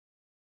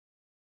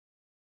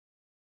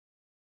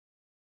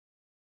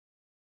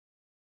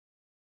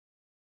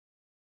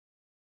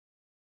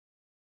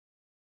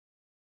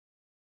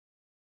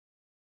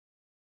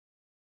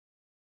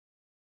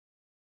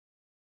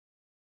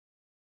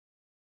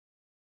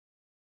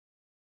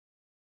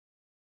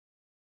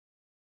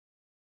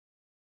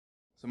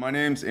So my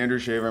name's Andrew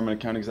Shaver. I'm an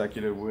account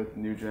executive with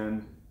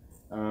NuGEN.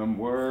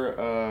 We're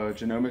a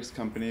genomics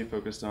company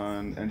focused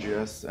on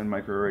NGS and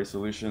microarray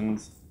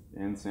solutions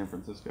in San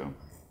Francisco.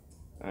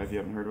 If you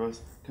haven't heard of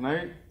us, can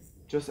I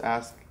just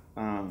ask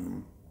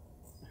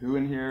who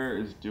in here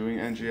is doing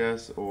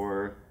NGS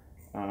or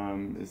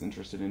is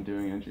interested in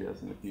doing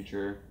NGS in the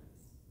future?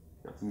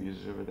 Got some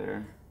users over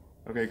there.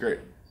 Okay, great.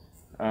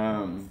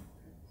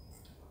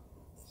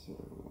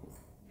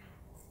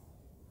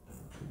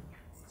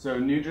 So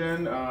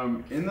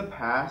NuGEN, in the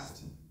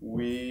past,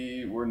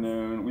 we've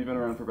been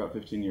around for about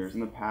 15 years. In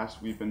the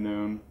past, we've been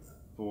known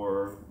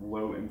for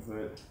low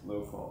input,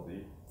 low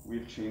quality.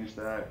 We've changed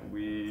that.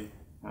 We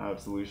have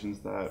solutions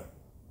that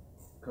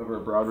cover a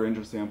broad range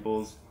of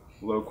samples,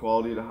 low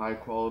quality to high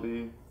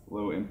quality,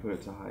 low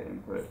input to high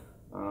input,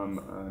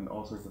 and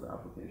all sorts of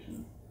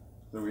applications.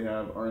 So we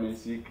have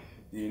RNA-Seq,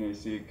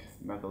 DNA-Seq,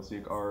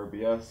 methyl-Seq,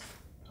 RRBS,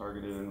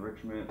 targeted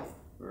enrichment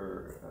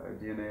for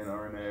DNA and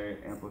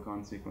RNA,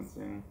 amplicon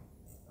sequencing,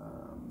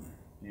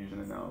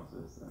 fusion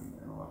analysis, and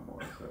a lot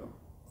more. So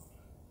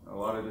a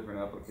lot of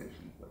different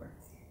applications there.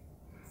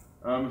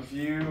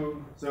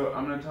 So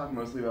I'm going to talk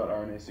mostly about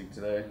RNA-Seq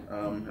today,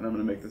 and I'm going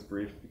to make this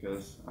brief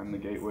because I'm the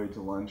gateway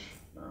to lunch.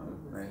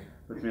 It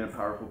puts me in a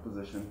powerful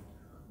position.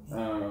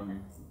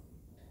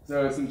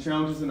 So some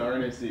challenges in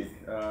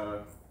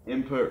RNA-Seq.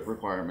 Input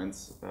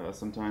requirements.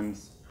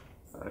 Sometimes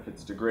if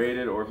it's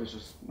degraded or if it's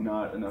just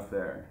not enough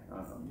there.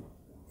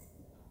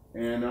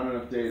 And not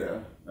enough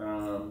data.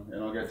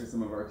 And I'll get to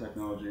some of our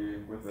technology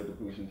with the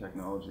depletion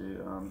technology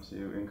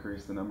to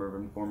increase the number of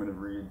informative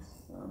reads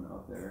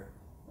out there.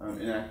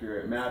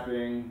 Inaccurate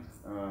mapping,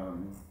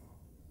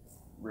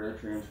 rare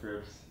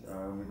transcripts.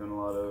 We've done a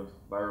lot of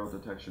viral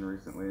detection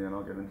recently, and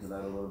I'll get into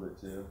that a little bit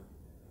too.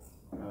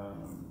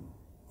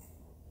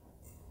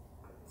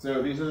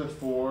 So these are the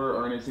 4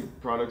 RNA-Seq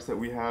products that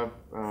we have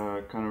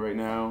kind of right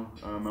now.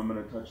 I'm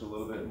going to touch a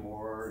little bit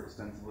more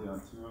extensively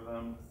on 2 of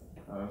them,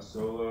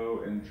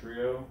 Solo and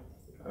Trio.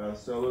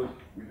 Solo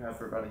we've had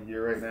for about a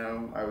year right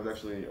now. I was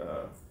actually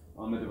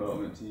on the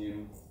development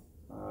team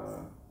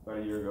about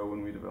a year ago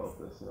when we developed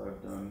this, so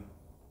I've done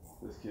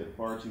this kit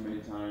far too many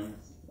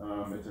times.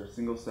 It's our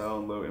single cell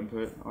and low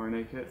input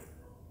RNA kit.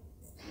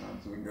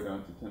 So we can go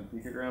down to 10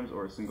 picograms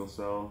or a single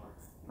cell.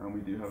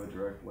 We do have a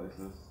direct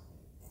lysis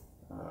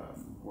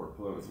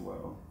workflow as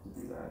well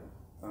to do that.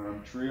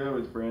 Trio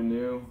is brand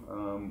new.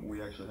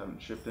 We actually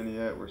haven't shipped any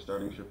yet. We're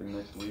starting shipping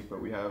next week, but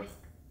we have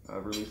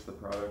released the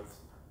product.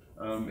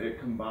 It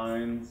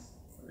combines,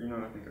 I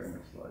think our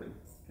next slide.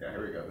 Yeah,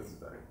 here we go, this is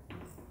better.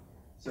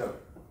 So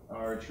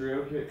our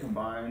Trio kit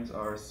combines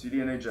our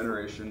cDNA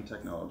generation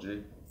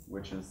technology,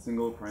 which is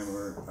single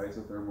primer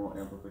isothermal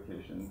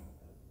amplification,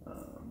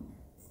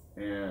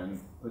 and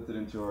puts it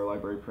into our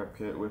library prep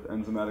kit with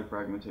enzymatic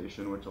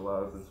fragmentation, which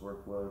allows this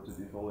workflow to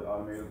be fully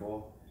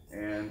automatable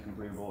and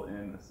completable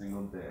in a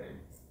single day.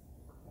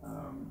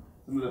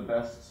 Some of the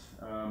best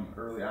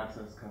early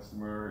access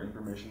customer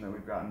information that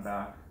we've gotten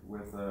back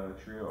with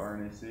Trio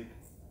RNA-Seq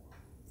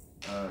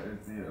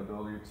is the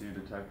ability to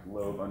detect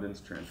low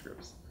abundance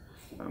transcripts.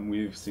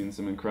 We've seen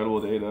some incredible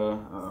data.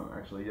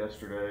 Actually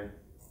yesterday,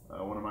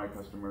 one of my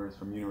customers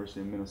from University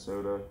of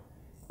Minnesota,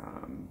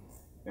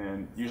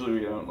 and usually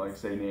we don't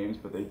say names,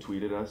 but they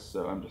tweeted us,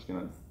 so I'm just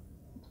gonna,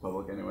 it's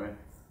public anyway.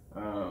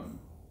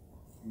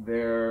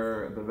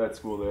 The vet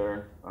school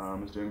there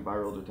is doing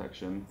viral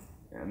detection,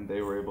 and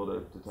they were able to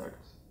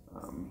detect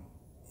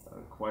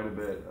quite a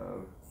bit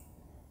of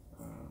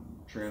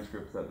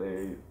transcripts that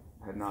they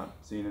had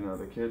not seen in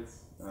other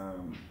kits,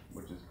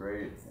 which is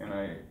great. And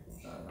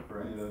for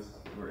any of those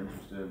who are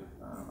interested,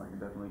 I can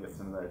definitely get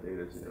some of that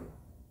data too.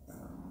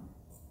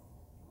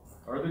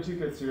 Our other 2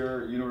 kits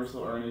here,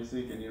 Universal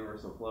RNA-Seq and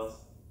Universal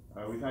Plus.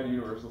 We've had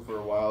Universal for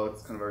a while.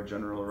 It's kind of our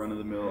general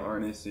run-of-the-mill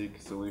RNA-Seq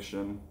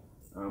solution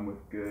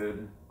with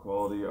good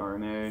quality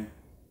RNA.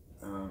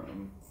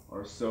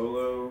 Our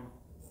Solo,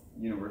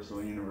 Universal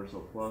and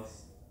Universal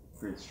Plus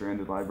create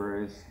stranded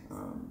libraries,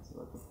 so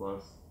that's a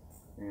plus.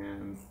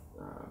 And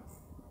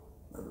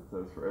as it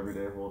says, for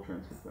everyday whole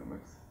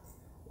transcriptomics.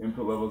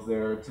 Input levels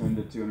there, 10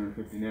 to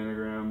 250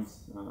 nanograms.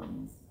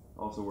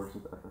 Also works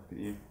with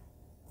FFPE.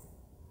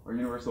 Our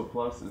Universal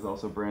Plus is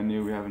also brand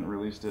new. We haven't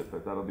released it,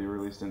 but that'll be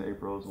released in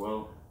April as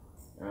well.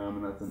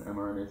 And that's an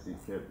mRNA-Seq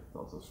kit. It's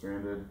also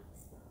stranded,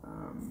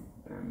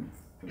 and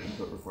some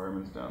input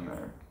requirements down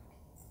there.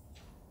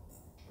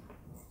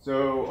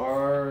 So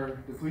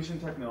our depletion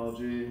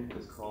technology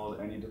is called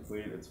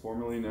AnyDeplete. It's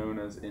formerly known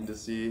as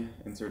Indice,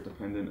 insert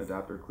dependent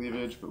adapter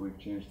cleavage, but we've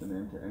changed the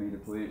name to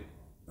AnyDeplete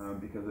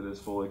because it is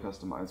fully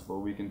customizable.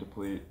 We can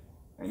deplete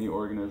any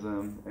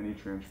organism, any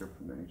transcript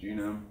from any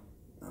genome.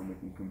 We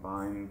can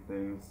combine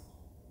things.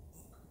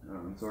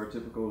 So our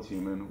typical is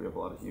human. We have a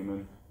lot of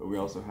human, but we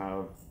also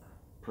have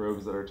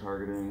probes that are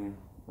targeting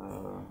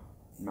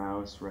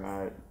mouse,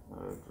 rat,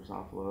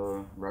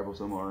 Drosophila,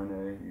 ribosomal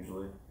RNA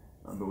usually.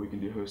 But we can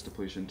do host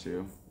depletion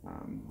too.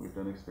 We've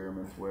done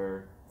experiments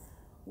where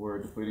we're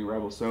depleting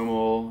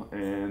ribosomal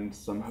and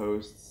some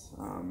hosts.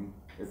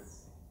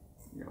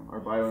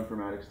 Our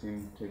bioinformatics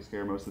team takes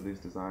care of most of these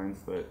designs,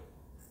 but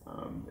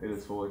it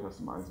is fully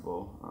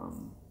customizable.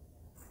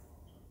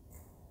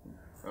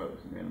 Oh,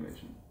 there's an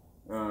animation.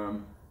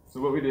 So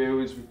what we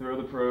do is we throw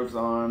the probes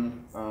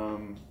on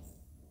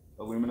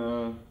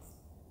Illumina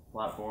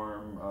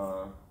platform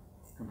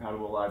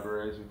compatible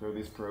libraries. We throw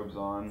these probes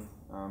on.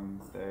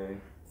 They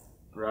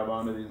grab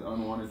onto these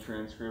unwanted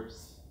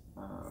transcripts,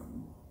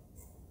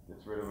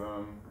 gets rid of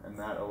them, and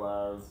that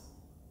allows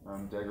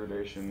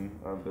degradation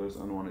of those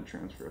unwanted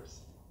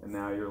transcripts. And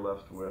now you're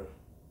left with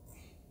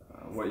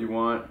what you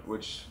want,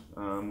 which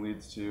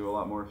leads to a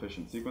lot more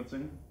efficient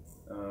sequencing.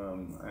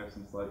 I have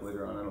some slides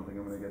later on. I don't think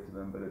I'm going to get to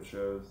them, but it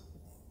shows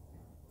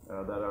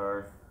that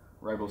our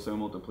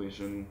ribosomal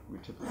depletion we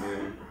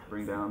typically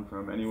bring down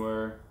from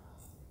anywhere.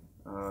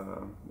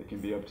 It can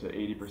be up to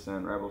 80%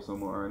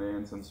 ribosomal RNA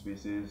in some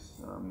species,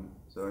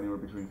 so anywhere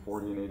between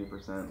 40 and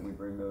 80%. We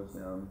bring those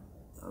down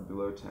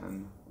below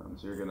 10,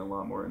 so you're getting a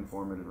lot more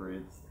informative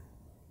reads,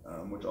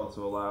 which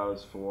also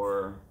allows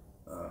for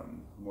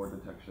more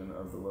detection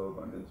of the low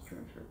abundance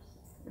transcripts,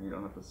 and you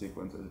don't have to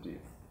sequence as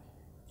deep.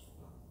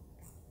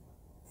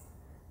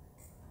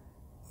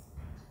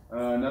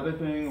 Another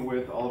thing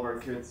with all of our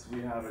kits, we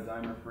have a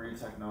dimer-free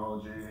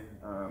technology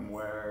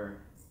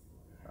where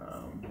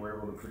we're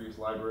able to produce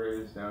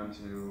libraries down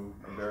to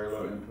a very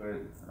low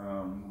input.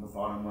 On the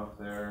bottom left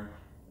there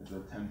is a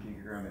 10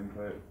 picogram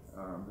input.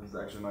 This is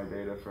actually my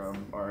data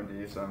from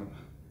R&D, so I'm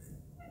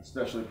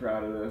especially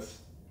proud of this.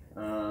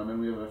 And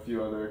we have a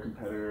few other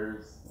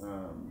competitors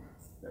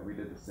that we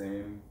did the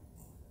same.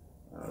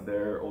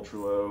 They're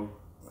ultra-low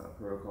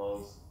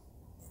protocols,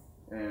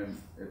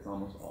 and it's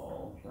almost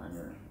all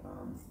dimer.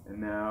 And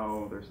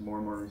now there's more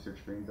and more research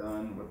being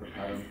done with the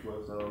pattern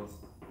flow cells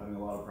having a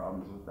lot of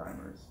problems with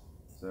dimers.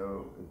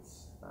 So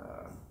it's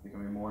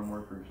becoming more and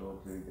more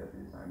crucial to get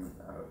these dimers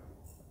out.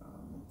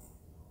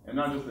 And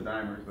not just the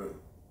dimers, but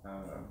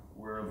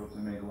we're able to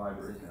make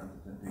libraries down to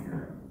 10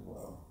 picograms as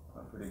well.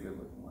 Pretty good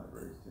looking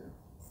libraries too.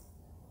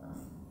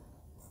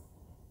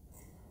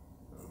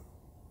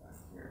 Back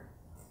here.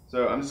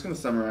 So I'm just going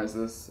to summarize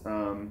this.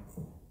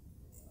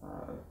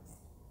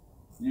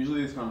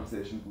 Usually these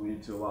conversations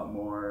lead to a lot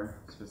more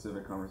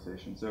specific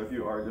conversations. So if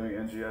you are doing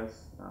NGS,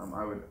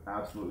 I would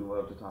absolutely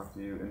love to talk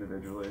to you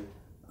individually.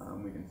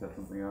 We can set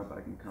something up.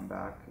 I can come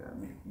back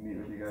and meet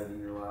with you guys in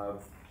your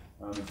lab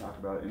and talk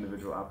about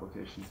individual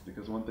applications,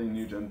 because one thing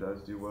NuGEN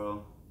does do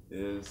well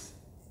is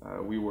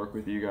we work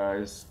with you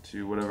guys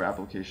to whatever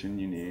application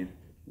you need.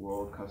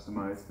 We'll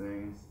customize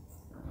things.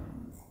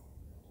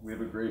 We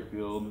have a great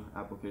field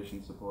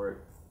application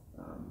support.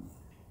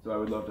 So I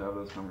would love to have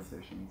those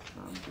conversations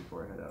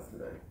before I head out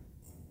today.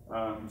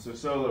 So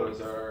Solo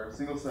is our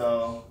single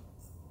cell,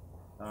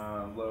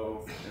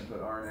 low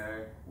input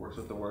RNA, works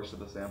with the worst of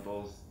the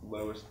samples,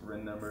 lowest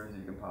RIN numbers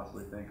you can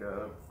possibly think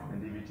of,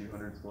 and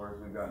DV200 scores.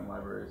 We've gotten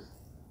libraries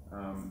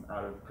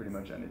out of pretty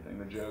much anything.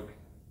 The joke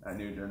at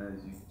NuGEN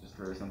is you just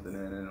throw something in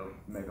and it'll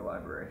make a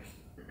library.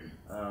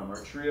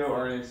 Our Trio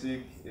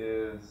RNA-Seq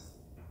is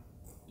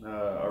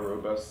a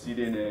robust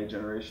cDNA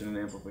generation and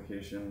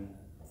amplification,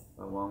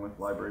 along with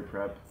library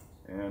prep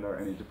and our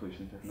NE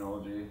depletion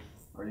technology.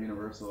 Our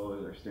Universal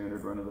is our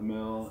standard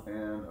run-of-the-mill,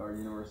 and our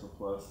Universal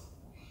Plus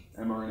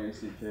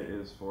mRNA-Seq kit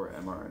is for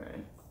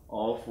mRNA.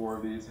 All four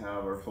of these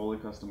have our fully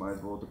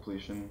customizable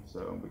depletion,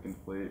 so we can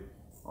deplete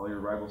all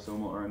your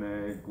ribosomal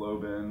RNA,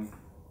 globin,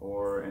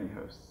 or any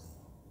hosts.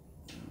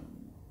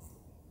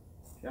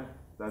 Yeah,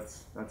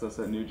 that's us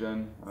at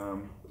NuGEN. I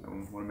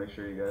want to make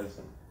sure you guys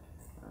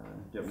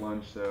get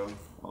lunch, so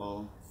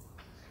I'll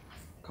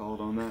call it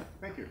on that.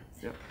 Thank you.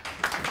 Yep.